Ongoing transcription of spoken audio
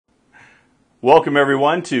Welcome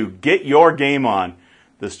everyone to Get Your Game On.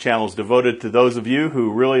 This channel is devoted to those of you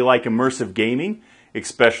who really like immersive gaming,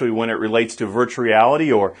 especially when it relates to virtual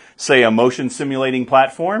reality or, say, a motion simulating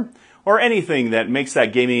platform, or anything that makes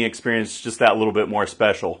that gaming experience just that little bit more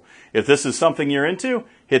special. If this is something you're into,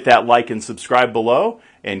 hit that like and subscribe below,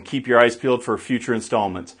 and keep your eyes peeled for future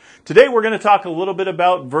installments. Today we're going to talk a little bit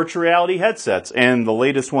about virtual reality headsets, and the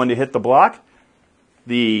latest one to hit the block,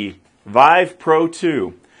 the VIVE Pro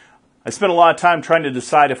 2. I spent a lot of time trying to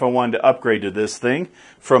decide if I wanted to upgrade to this thing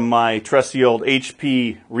from my trusty old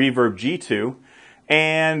HP Reverb G2,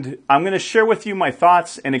 and I'm going to share with you my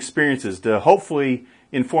thoughts and experiences to hopefully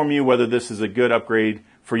inform you whether this is a good upgrade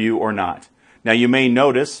for you or not. Now you may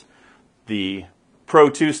notice the Pro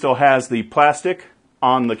 2 still has the plastic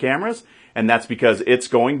on the cameras, and that's because it's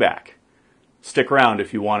going back. Stick around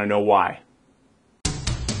if you want to know why.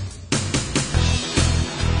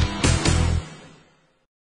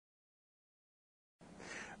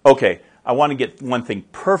 Okay, I want to get one thing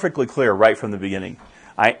perfectly clear right from the beginning.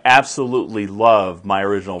 I absolutely love my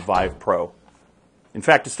original VIVE Pro. In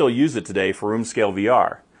fact, I still use it today for room scale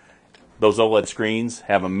VR. Those OLED screens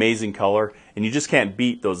have amazing color, and you just can't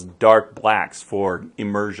beat those dark blacks for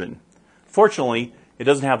immersion. Fortunately, it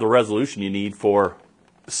doesn't have the resolution you need for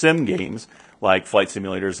sim games like flight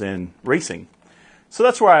simulators and racing. So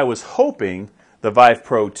that's where I was hoping the VIVE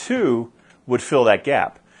Pro 2 would fill that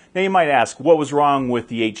gap. Now you might ask, what was wrong with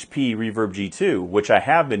the HP Reverb G2, which I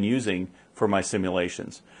have been using for my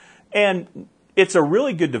simulations? And it's a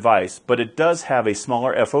really good device, but it does have a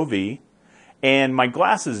smaller FOV, and my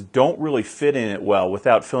glasses don't really fit in it well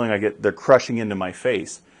without feeling like they're crushing into my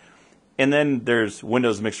face. And then there's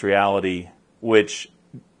Windows Mixed Reality, which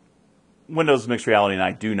Windows Mixed Reality and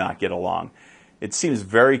I do not get along. It seems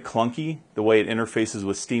very clunky the way it interfaces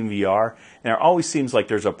with Steam VR, and it always seems like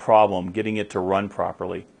there's a problem getting it to run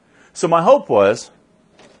properly. So my hope was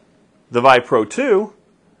the VIVE Pro 2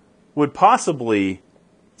 would possibly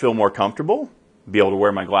feel more comfortable, be able to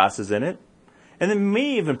wear my glasses in it, and then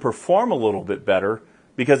may even perform a little bit better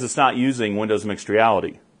because it's not using Windows Mixed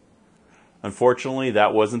Reality. Unfortunately,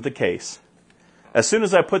 that wasn't the case. As soon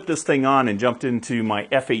as I put this thing on and jumped into my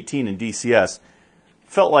F18 and DCS,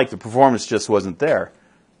 felt like the performance just wasn't there.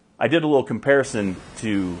 I did a little comparison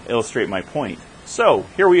to illustrate my point. So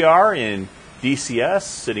here we are in DCS,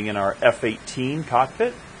 sitting in our F18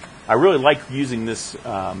 cockpit. I really like using this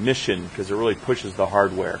mission because it really pushes the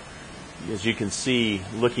hardware. As you can see,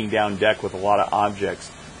 looking down deck with a lot of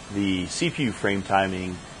objects, the CPU frame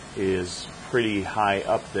timing is pretty high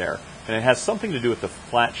up there. And it has something to do with the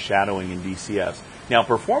flat shadowing in DCS. Now,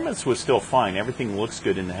 performance was still fine. Everything looks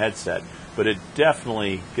good in the headset, but it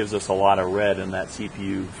definitely gives us a lot of red in that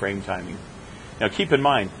CPU frame timing. Now, keep in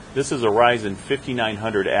mind, this is a Ryzen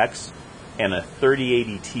 5900X and a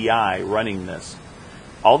 3080 Ti running this.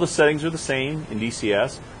 All the settings are the same in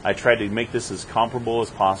DCS. I tried to make this as comparable as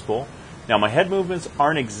possible. Now, my head movements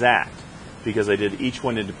aren't exact because I did each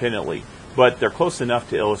one independently, but they're close enough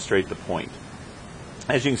to illustrate the point.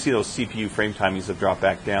 As you can see, those CPU frame timings have dropped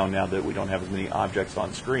back down now that we don't have as many objects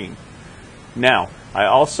on screen. Now, I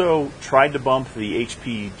also tried to bump the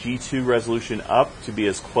HP G2 resolution up to be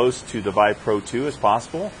as close to the VIVE Pro 2 as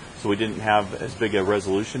possible, so we didn't have as big a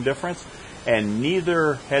resolution difference. And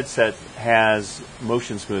neither headset has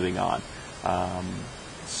motion smoothing on.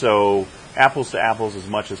 So apples to apples as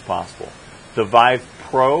much as possible. The VIVE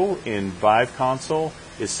Pro in VIVE console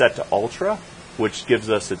is set to Ultra, which gives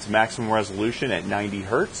us its maximum resolution at 90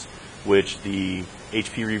 Hz, which the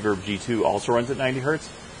HP Reverb G2 also runs at 90 Hz.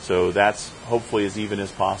 So that's hopefully as even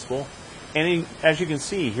as possible. And as you can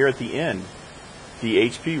see here at the end, the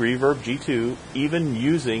HP Reverb G2, even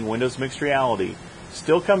using Windows Mixed Reality,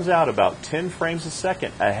 still comes out about 10 frames a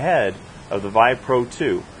second ahead of the VIVE Pro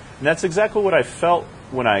 2. And that's exactly what I felt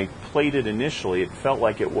when I played it initially. It felt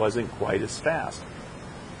like it wasn't quite as fast.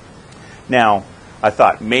 Now, I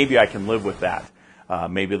thought maybe I can live with that.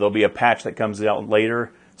 Maybe there'll be a patch that comes out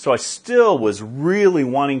later. So I still was really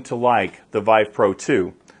wanting to like the VIVE Pro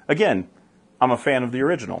 2. Again, I'm a fan of the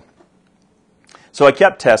original. So I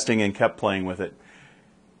kept testing and kept playing with it.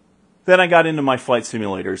 Then I got into my flight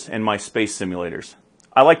simulators and my space simulators.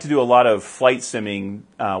 I like to do a lot of flight simming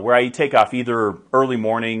where I take off either early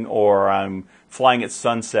morning or I'm flying at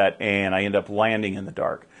sunset and I end up landing in the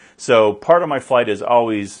dark. So part of my flight is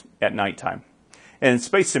always at nighttime. And in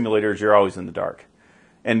space simulators, you're always in the dark.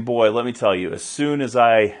 And boy, let me tell you, as soon as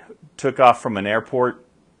I took off from an airport,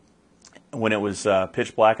 when it was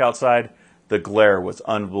pitch black outside, the glare was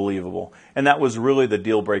unbelievable. And that was really the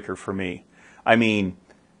deal breaker for me. I mean,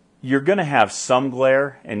 you're going to have some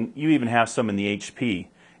glare, and you even have some in the HP.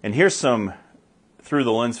 And here's some through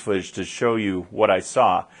the lens footage to show you what I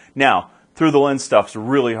saw. Now, through the lens stuff's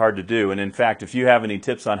really hard to do, and in fact, if you have any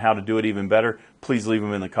tips on how to do it even better, please leave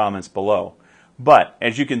them in the comments below. But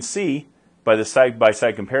as you can see by the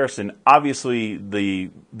side-by-side comparison, obviously the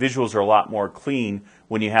visuals are a lot more clean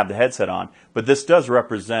when you have the headset on, but this does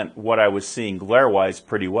represent what I was seeing glare-wise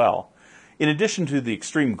pretty well. In addition to the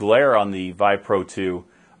extreme glare on the VIVE Pro 2,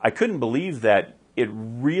 I couldn't believe that it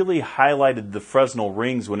really highlighted the Fresnel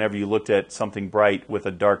rings whenever you looked at something bright with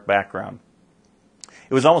a dark background.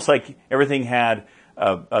 It was almost like everything had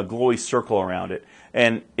a glowy circle around it,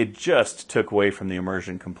 and it just took away from the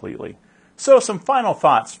immersion completely. So some final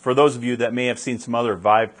thoughts for those of you that may have seen some other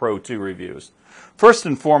VIVE Pro 2 reviews. First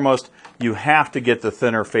and foremost, you have to get the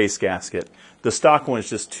thinner face gasket. The stock one is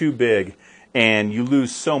just too big, and you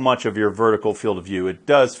lose so much of your vertical field of view. It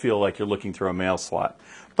does feel like you're looking through a mail slot.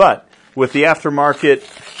 But with the aftermarket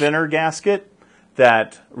thinner gasket,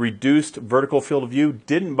 that reduced vertical field of view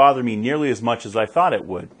didn't bother me nearly as much as I thought it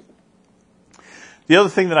would. The other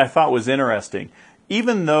thing that I thought was interesting,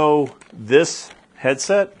 even though this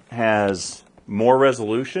headset has more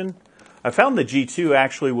resolution, I found the G2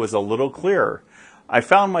 actually was a little clearer. I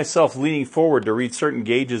found myself leaning forward to read certain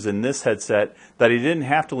gauges in this headset that I didn't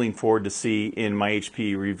have to lean forward to see in my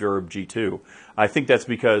HP Reverb G2. I think that's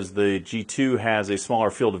because the G2 has a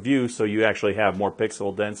smaller field of view, so you actually have more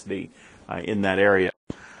pixel density in that area.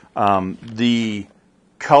 The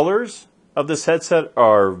colors of this headset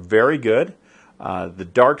are very good. The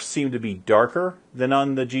darks seem to be darker than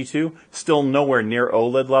on the G2, still nowhere near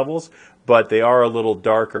OLED levels, but they are a little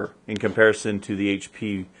darker in comparison to the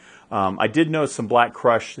HP. I did notice some black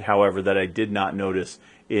crush, however, that I did not notice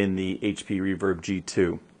in the HP Reverb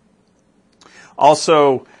G2.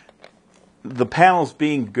 Also, the panels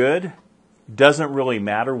being good doesn't really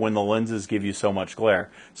matter when the lenses give you so much glare.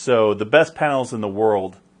 So the best panels in the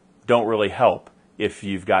world don't really help if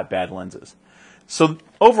you've got bad lenses. So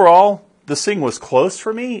overall, this thing was close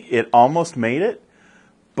for me. It almost made it,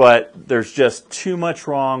 but there's just too much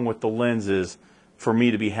wrong with the lenses for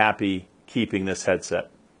me to be happy keeping this headset.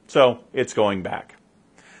 So it's going back.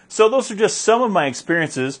 So those are just some of my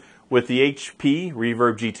experiences with the HP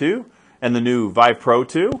Reverb G2 and the new VIVE Pro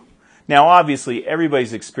 2. Now obviously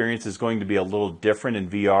everybody's experience is going to be a little different in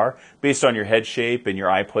VR based on your head shape and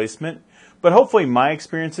your eye placement. But hopefully my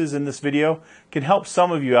experiences in this video can help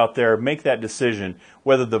some of you out there make that decision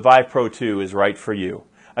whether the VIVE Pro 2 is right for you.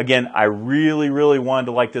 Again, I really wanted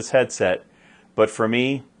to like this headset, but for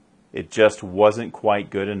me, it just wasn't quite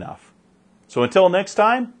good enough. So until next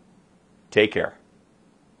time, take care.